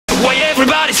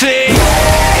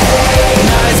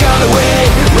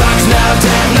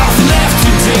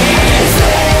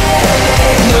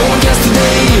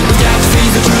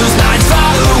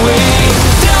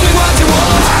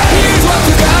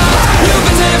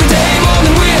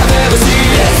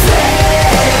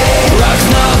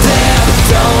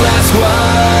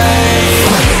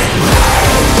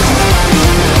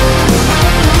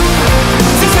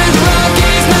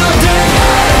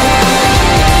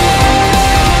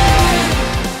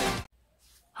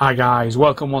Hi guys,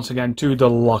 welcome once again to the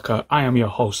LOCR. I am your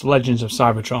host, Legends of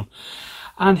Cybertron,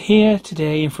 and here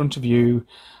today in front of you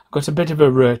I've got a bit of a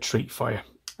rare treat for you.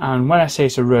 And when I say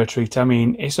it's a rare treat, I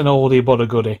mean it's an oldie but a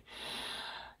goodie.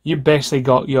 You basically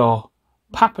got your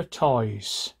Papa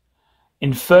Toys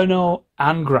Inferno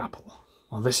and Grapple.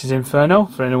 Well, this is Inferno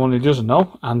for anyone who doesn't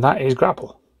know, and that is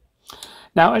Grapple.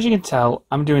 Now, as you can tell,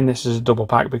 I'm doing this as a double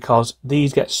pack because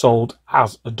these get sold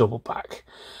as a double pack.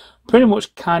 Pretty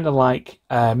much kind of like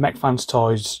MechFans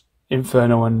Toys,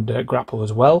 Inferno and Grapple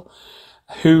as well,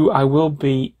 who I will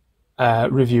be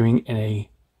reviewing in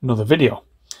another video.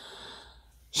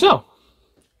 So,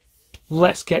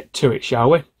 let's get to it,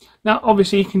 shall we? Now,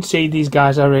 obviously you can see these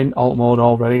guys are in alt mode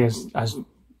already as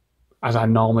I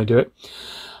normally do it.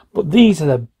 But these are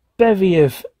the bevy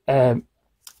of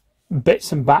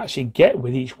bits and bats you get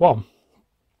with each one.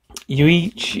 You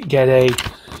each get a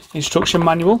instruction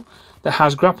manual that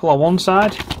has Grapple on one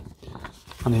side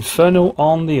and Inferno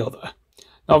on the other.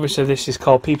 Obviously this is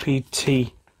called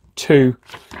PPT-02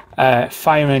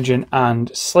 Fire Engine and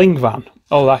Sling Van.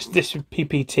 Oh, this is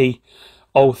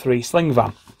PPT-03 Sling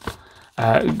Van.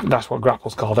 That's what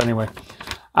Grapple's called anyway.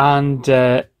 And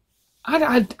I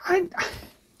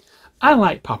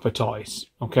like Papa Toys,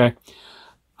 okay?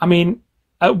 I mean,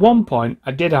 at one point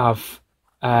I did have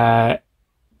I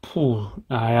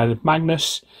had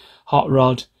Magnus, Hot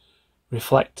Rod,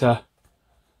 Reflector,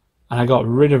 and I got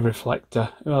rid of Reflector.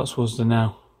 Who else was there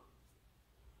now?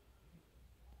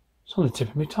 It's on the tip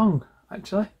of my tongue,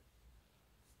 actually.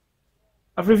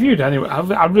 I've reviewed anyway.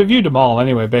 I've reviewed them all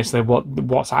anyway. Basically,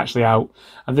 what's actually out,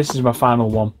 and this is my final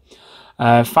one.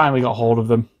 Finally got hold of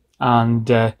them, and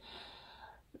they're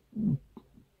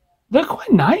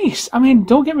quite nice. I mean,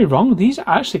 don't get me wrong; these are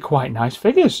actually quite nice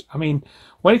figures. I mean,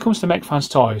 when it comes to MechFans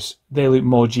Toys, they look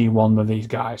more G1 than these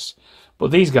guys. But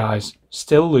these guys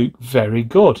still look very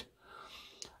good.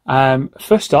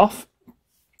 First off,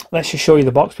 let's just show you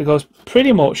the box, because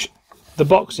pretty much the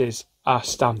boxes are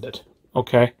standard.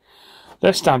 Okay,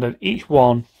 they're standard. Each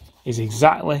one is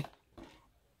exactly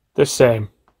the same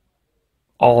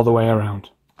all the way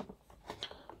around.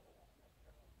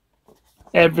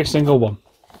 Every single one.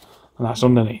 And that's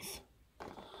underneath.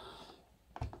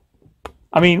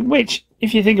 I mean, which,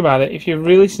 if you think about it, if you're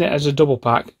releasing it as a double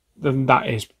pack, then that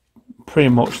is pretty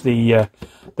much the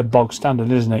bog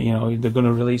standard, isn't it? You know, they're going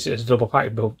to release it as a double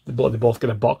pack, but they both get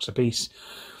a box apiece.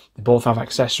 They both have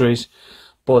accessories,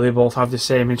 but they both have the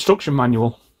same instruction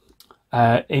manual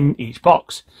in each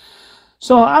box.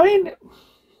 So, I mean,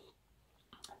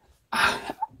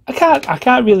 I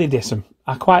can't really diss them.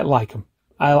 I quite like them.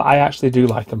 I actually do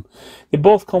like them. They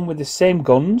both come with the same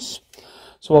guns.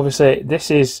 So obviously this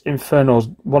is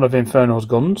one of Inferno's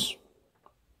guns.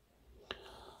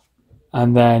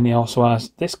 And then he also has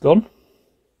this gun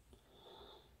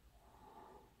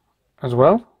as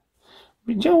well.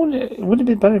 But, you know, would it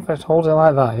be better if I hold it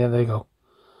like that? Yeah, there you go.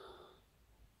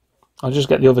 I'll just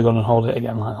get the other gun and hold it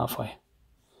again like that for you.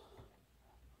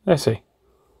 Let's see.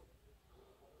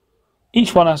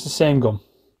 Each one has the same gun.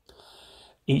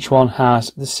 Each one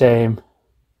has the same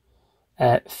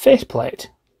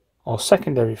faceplate, or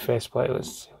secondary faceplate.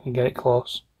 Let's see if we can get it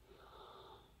close.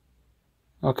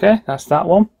 Okay, that's that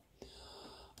one.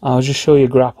 I'll just show you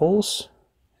Grapples. Is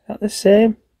that the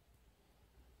same?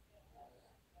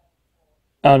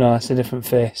 Oh no, that's a different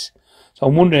face. So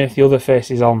I'm wondering if the other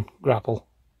face is on Grapple.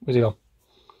 Where's he gone?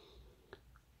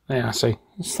 Yeah, I see.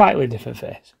 Slightly different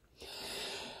face.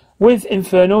 With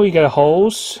Inferno, you get a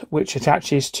hose which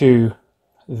attaches to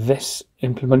this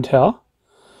implement here.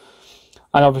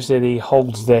 And obviously he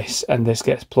holds this, and this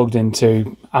gets plugged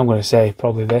into, I'm going to say,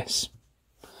 probably this.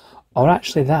 Or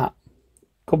actually that.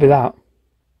 Could be that.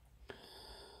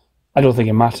 I don't think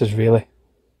it matters really.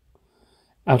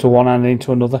 Out of one hand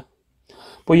into another.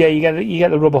 But yeah, you get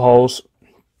the rubber hose.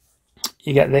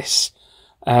 You get this.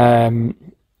 What do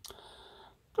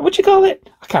you call it?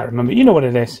 I can't remember. You know what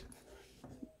it is.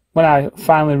 When I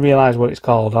finally realise what it's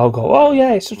called, I'll go, oh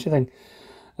yeah, it's such a thing.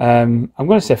 I'm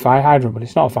going to say fire hydrant, but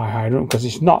it's not a fire hydrant because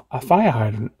it's not a fire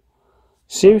hydrant.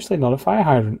 Seriously, not a fire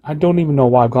hydrant. I don't even know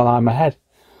why I've got that in my head.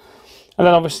 And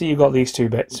then obviously you've got these two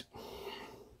bits.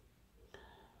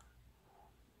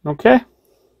 Okay.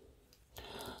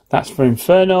 That's for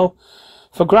Inferno.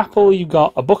 For Grapple, you've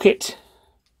got a bucket.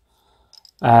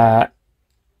 One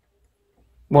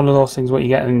of those things what you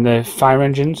get in the fire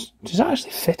engines. Does that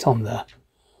actually fit on there?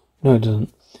 No, it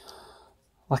doesn't.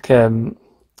 Like I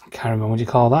can't remember what you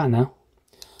call that now.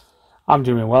 I'm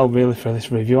doing well really for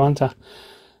this review, aren't I?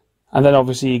 And then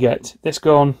obviously you get this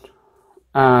gun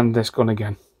and this gun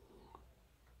again.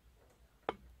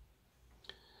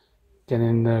 Get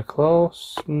in there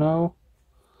close. No.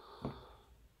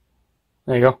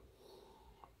 There you go.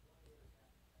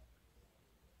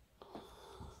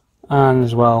 And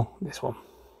as well, this one.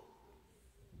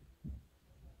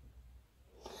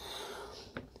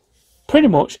 Pretty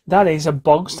much, that is a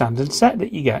bog standard set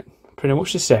that you get. Pretty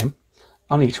much the same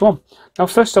on each one. Now,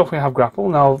 first off, we have grapple.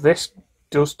 Now, this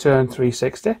does turn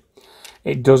 360.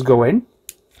 It does go in.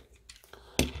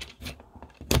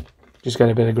 Just get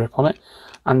a bit of grip on it.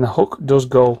 And the hook does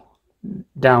go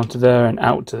down to there and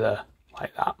out to there,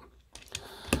 like that.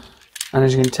 And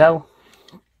as you can tell,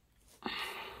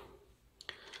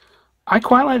 I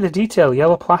quite like the detail.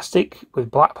 Yellow plastic with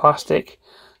black plastic,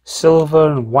 silver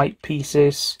and white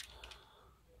pieces.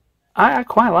 I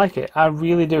quite like it. I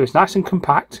really do. It's nice and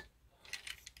compact.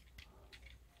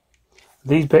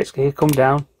 These bits here come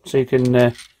down so you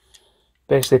can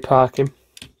basically park him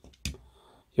if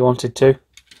you wanted to.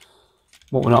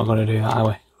 But we're not going to do that, are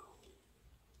we?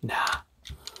 Nah.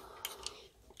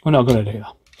 We're not going to do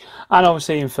that. And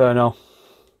obviously Inferno,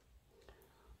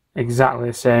 exactly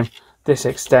the same. This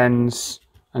extends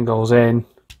and goes in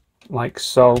like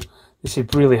so. This is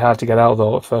really hard to get out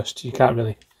though at first. You can't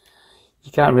really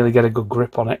get a good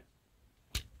grip on it.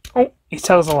 Oh, he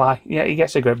tells a lie. Yeah, he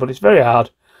gets a grip, but it's very hard,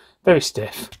 very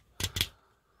stiff.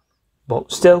 But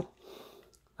still,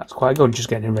 that's quite good. Just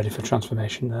getting him ready for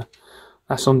transformation there.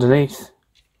 That's underneath.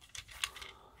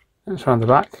 That's around the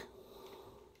back.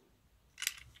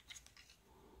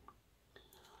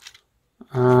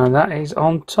 And that is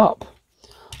on top.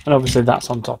 And obviously that's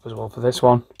on top as well for this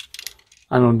one.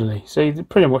 And underneath. See, they're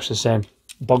pretty much the same.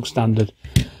 Bog standard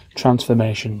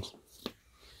transformations.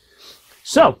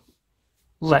 So,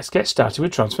 let's get started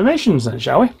with transformations then,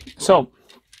 shall we? So,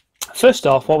 first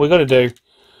off, what we've got to do,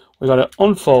 we've got to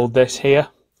unfold this here.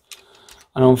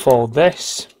 And unfold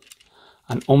this.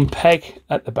 And unpeg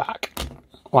at the back.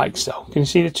 Like so. Can you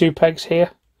see the two pegs here?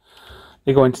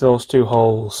 They go into those two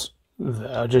holes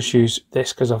there. I'll just use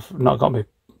this because I've not got my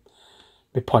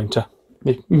pointer.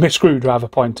 My screwdriver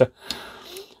pointer.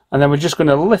 And then we're just going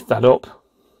to lift that up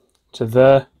to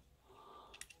there.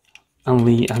 And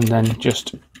then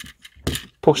just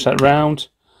push that round.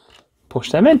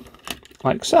 Push them in.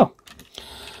 Like so.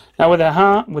 Now with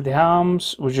the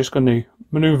arms, we're just going to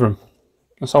manoeuvre them.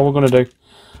 That's all we're going to do.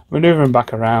 Manoeuvre them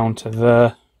back around to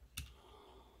there.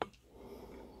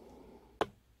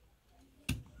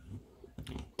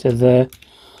 To there,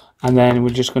 and then we're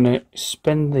just going to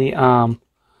spin the arm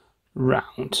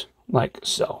round like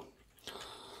so.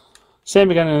 Same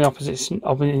again on the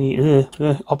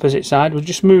opposite side. We'll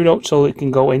just move it up so it can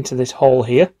go into this hole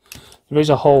here. There is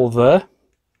a hole there.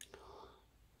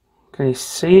 Can you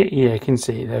see it? Yeah, you can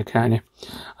see it there, can't you?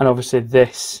 And obviously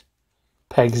this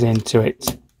pegs into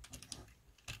it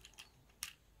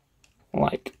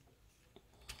like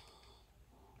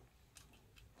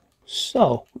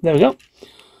so. There we go.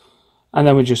 And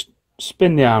then we just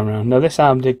spin the arm around. Now this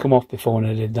arm did come off before when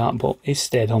I did that, but it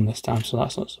stayed on this time, so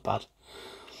that's not so bad.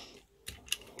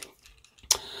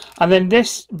 And then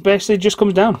this basically just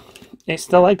comes down. It's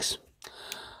the legs.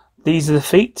 These are the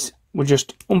feet. We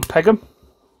just unpeg them.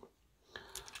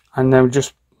 And then we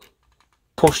just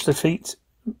push the feet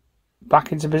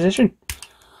back into position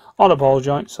on a ball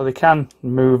joint so they can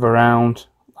move around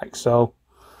like so.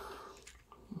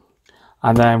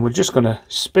 And then we're just going to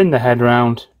spin the head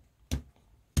round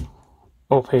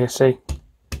up here, see,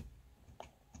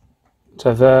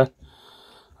 to there,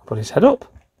 put his head up,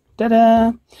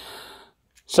 ta-da!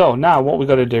 So now what we've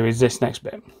got to do is this next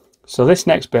bit. So this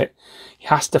next bit, you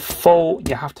have to fold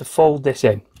this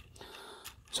in,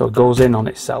 so it goes in on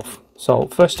itself. So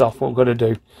first off, what we've got to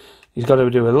do, he's got to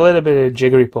do a little bit of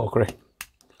jiggery pokery.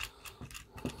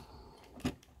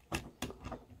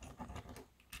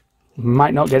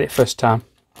 Might not get it first time.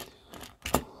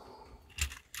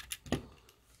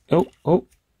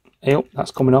 Oh, that's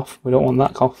coming off. We don't want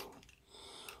that off.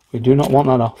 We do not want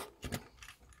that off.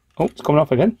 Oh, it's coming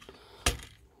off again.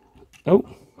 Oh,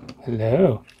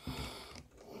 hello.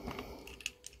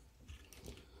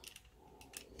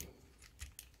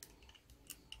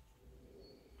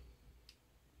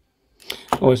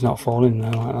 Oh, it's not falling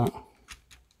there like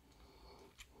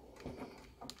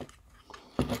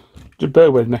that. Just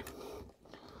bear with me.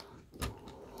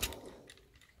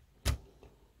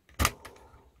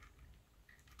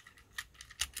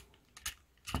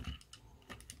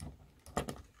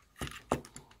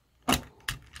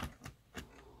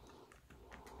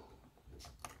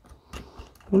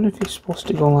 I wonder if it's supposed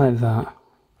to go like that.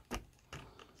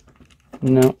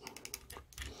 No.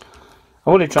 I've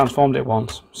already transformed it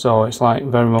once, so it's like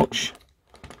very much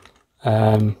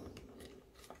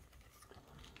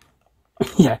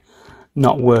yeah,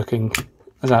 not working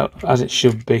as it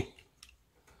should be.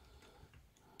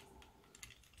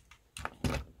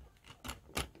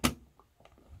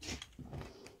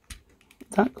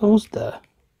 goes there.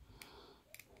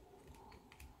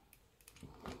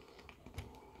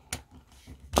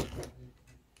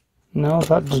 No,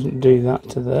 that doesn't do that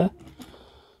to there.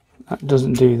 That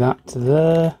doesn't do that to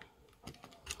there.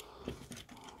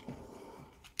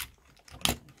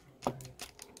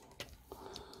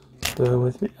 Bear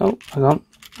with me. Oh, hang on.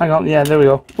 Hang on. Yeah, there we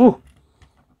go. Ooh.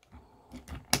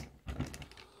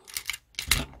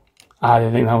 I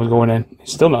didn't think that was going in.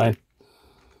 It's still not in.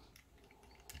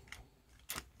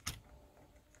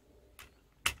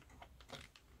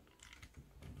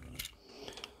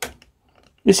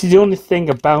 This is the only thing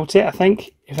about it, I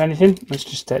think. If anything, let's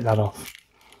just take that off.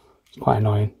 It's quite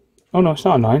annoying. Oh no, it's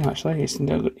not annoying actually. It's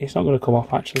not going to come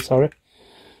off actually. Sorry.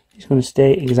 It's going to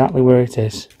stay exactly where it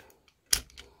is.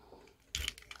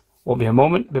 Won't be a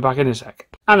moment. Be back in a sec.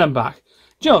 And I'm back.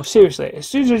 Joe, seriously, as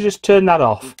soon as I just turned that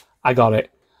off, I got it.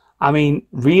 I mean,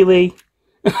 really?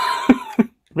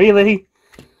 Really?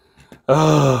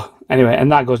 Oh. Anyway,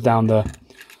 and that goes down there.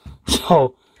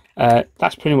 So,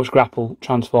 that's pretty much grapple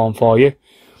transform for you.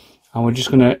 And we're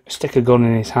just going to stick a gun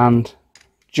in his hand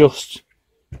just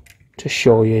to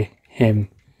show you him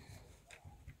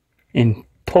in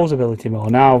posability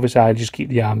mode. Now, obviously, I just keep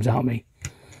the arms out me.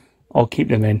 Or keep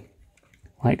them in,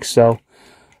 like so.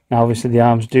 Now, obviously, the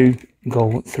arms do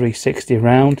go 360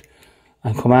 around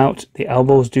and come out. The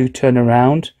elbows do turn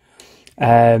around.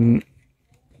 But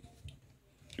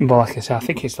like I said, I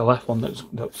think it's the left one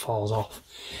that falls off.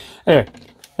 Anyway,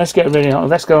 let's get on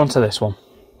to this one.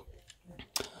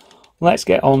 Let's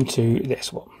get on to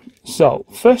this one. So,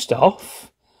 first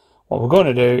off, what we're going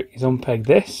to do is unpeg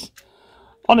this.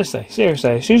 Honestly,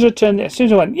 seriously, as soon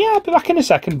as I went, yeah, I'll be back in a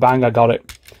second, bang, I got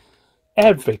it.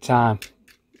 Every time,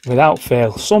 without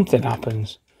fail, something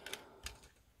happens.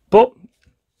 But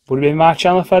would it be my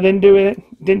channel if I didn't do it?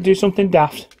 Didn't do something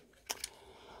daft.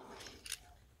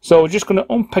 So we're just going to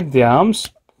unpeg the arms,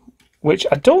 which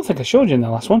I don't think I showed you in the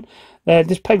last one.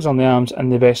 There's pegs on the arms,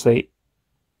 and they basically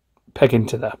peg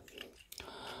into there.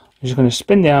 I'm just going to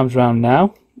spin the arms around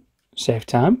now, save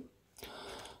time.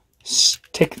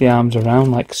 Stick the arms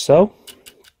around like so.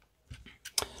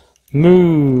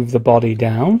 Move the body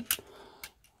down.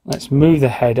 Let's move the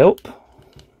head up,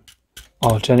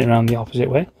 or turn it around the opposite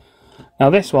way.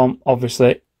 Now this one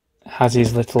obviously has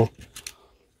his little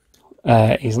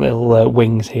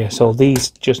wings here, so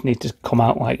these just need to come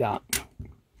out like that.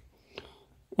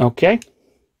 Okay.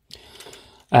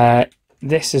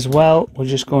 This as well, we're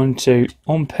just going to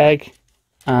unpeg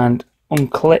and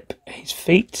unclip his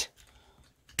feet.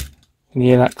 Can you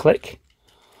hear that click?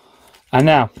 And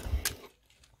now,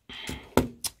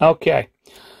 okay,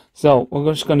 so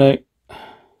we're just going to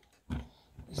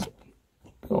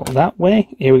go that way.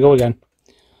 Here we go again.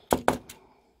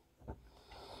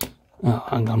 Oh,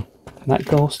 hang on. That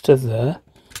goes to there,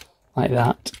 like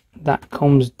that. That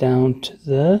comes down to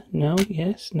there. No,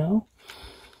 yes, no.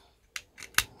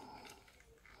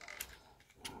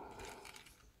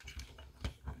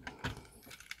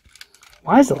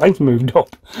 Why is the legs moved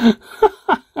up?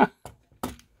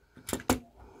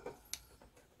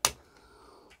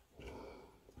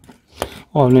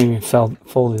 Oh, I've not even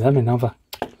folded them in, have I?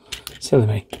 Silly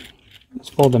me. Let's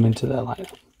fold them into there like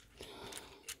that.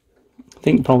 I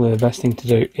think probably the best thing to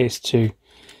do is to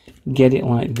get it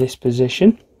like this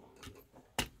position.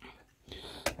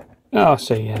 Oh,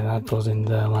 so yeah, that goes in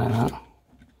there like that.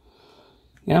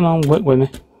 Come on, work with me.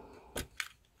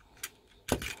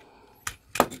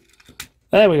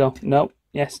 There we go. No.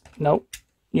 Yes. No.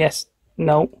 Yes.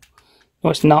 No. No,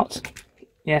 it's not.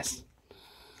 Yes.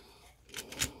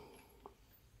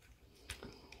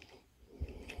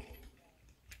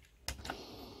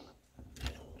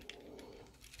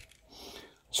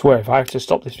 I swear, if I have to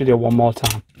stop this video one more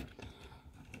time.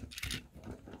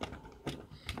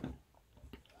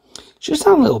 Just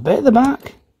that little bit at the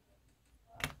back.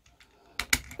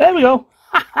 There we go.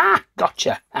 Ha ha.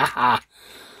 Gotcha. Ha ha.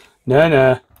 No,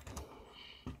 no.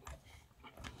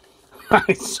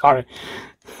 Sorry.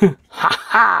 Ha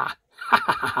ha. Ha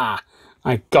ha ha.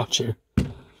 I got you.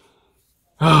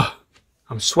 Oh,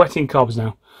 I'm sweating cobs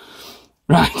now.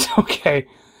 Right, okay.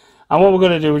 And what we're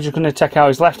going to do, we're just going to take out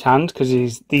his left hand,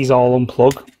 because these all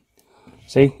unplug.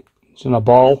 See? It's on a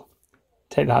ball.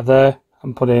 Take that there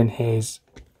and put in his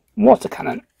water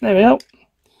cannon. There we go.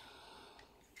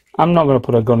 I'm not going to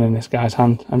put a gun in this guy's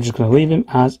hand. I'm just going to leave him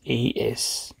as he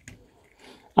is.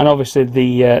 And obviously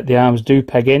the arms do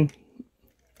peg in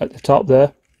at the top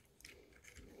there.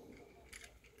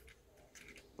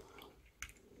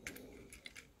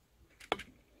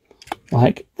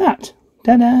 Like that.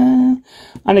 Ta-da!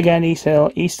 And again, he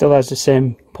still has the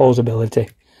same posability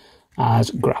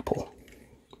as grapple.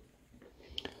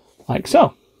 Like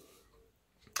so.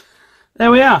 there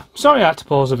we are. Sorry I had to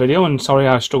pause the video, and sorry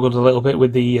I struggled a little bit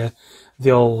with the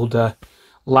old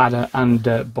ladder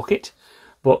and bucket.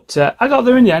 But I got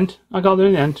there in the end.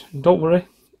 Don't worry.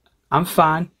 I'm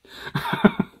fine.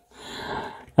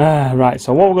 Right,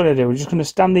 so what we're going to do, we're just going to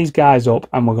stand these guys up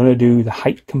and we're going to do the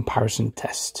height comparison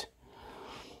test.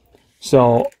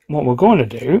 So what we're going to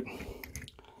do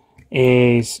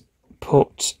is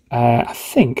put, I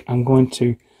think I'm going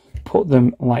to put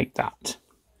them like that.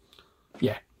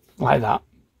 Yeah, like that.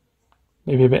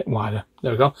 Maybe a bit wider.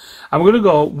 There we go. And we're going to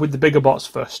go with the bigger bots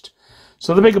first.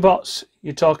 So the bigger bots,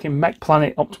 you're talking Mech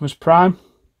Planet Optimus Prime.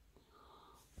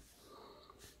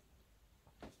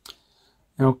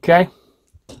 Okay.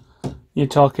 You're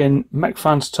talking Mech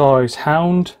Fans Toys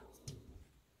Hound.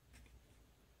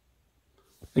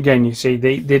 Again, you see,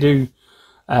 they do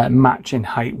match in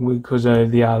height because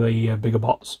they are the bigger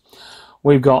bots.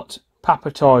 We've got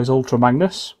Papa Toys Ultra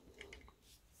Magnus.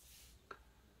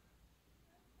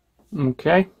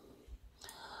 Okay.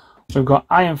 We've got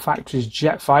Iron Factory's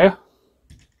Jetfire.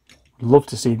 Love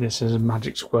to see this as a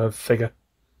Magic Square figure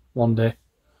one day.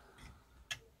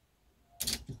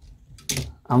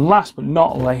 And last but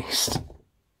not least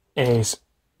is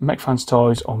Mech Fans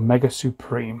Toys Omega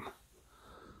Supreme.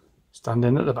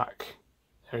 Standing at the back.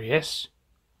 There he is.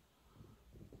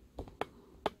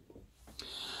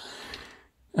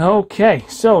 Okay,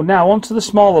 so now on to the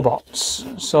smaller bots.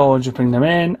 So I'll just bring them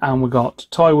in, and we've got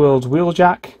Toy World's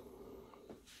Wheeljack.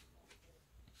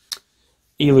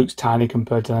 He looks tiny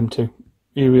compared to them two.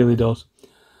 He really does.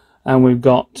 And we've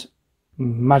got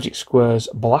Magic Square's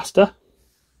Blaster.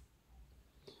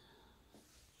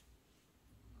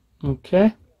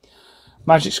 Okay.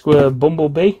 Magic Square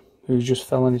Bumblebee, who just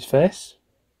fell on his face.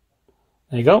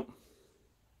 There you go.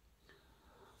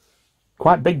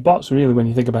 Quite big bots, really, when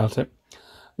you think about it.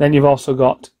 Then you've also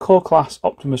got Core Class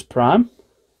Optimus Prime.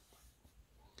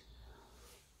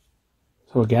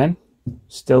 So again,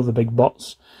 still the big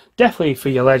bots. Definitely for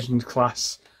your Legend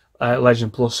class,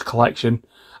 Legend Plus collection,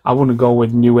 I wouldn't go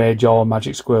with New Age or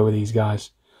Magic Square with these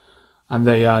guys. And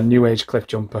the New Age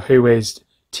Cliffjumper, who is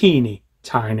teeny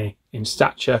tiny in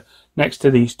stature next to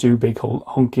these two big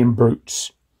hunking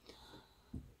brutes.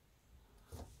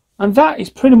 And that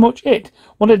is pretty much it.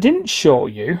 What I didn't show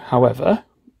you, however,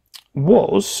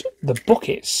 was the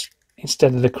buckets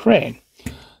instead of the crane.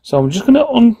 So I'm just going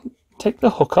to take the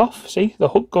hook off. See, the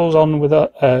hook goes on with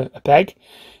a peg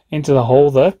into the hole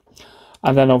there,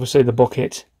 and then obviously the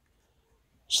bucket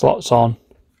slots on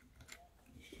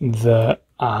there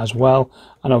as well,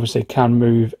 and obviously can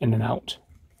move in and out.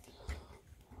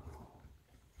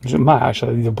 It might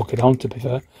actually leave the bucket on, to be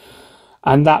fair.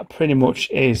 And that pretty much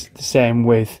is the same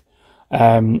with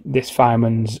this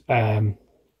Fireman's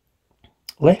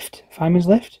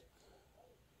lift,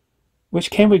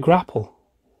 which came with grapple.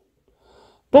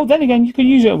 But then again, you could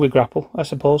use it with grapple, I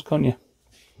suppose, can't you?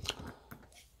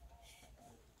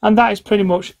 And that is pretty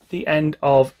much the end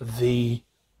of the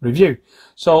review.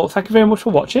 So thank you very much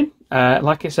for watching.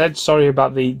 Like I said, sorry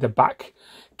about the back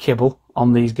kibble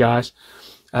on these guys.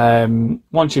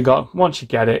 Once you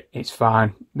get it, it's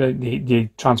fine. They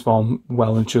transform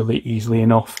well and truly easily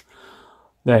enough.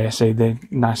 There you see, they're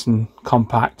nice and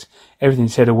compact.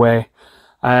 Everything's hid away.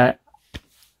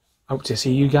 Hope to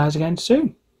see you guys again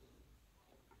soon.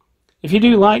 If you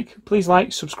do please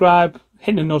like, subscribe,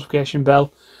 hit the notification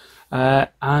bell,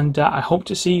 and I hope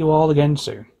to see you all again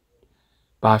soon.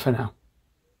 Bye for now.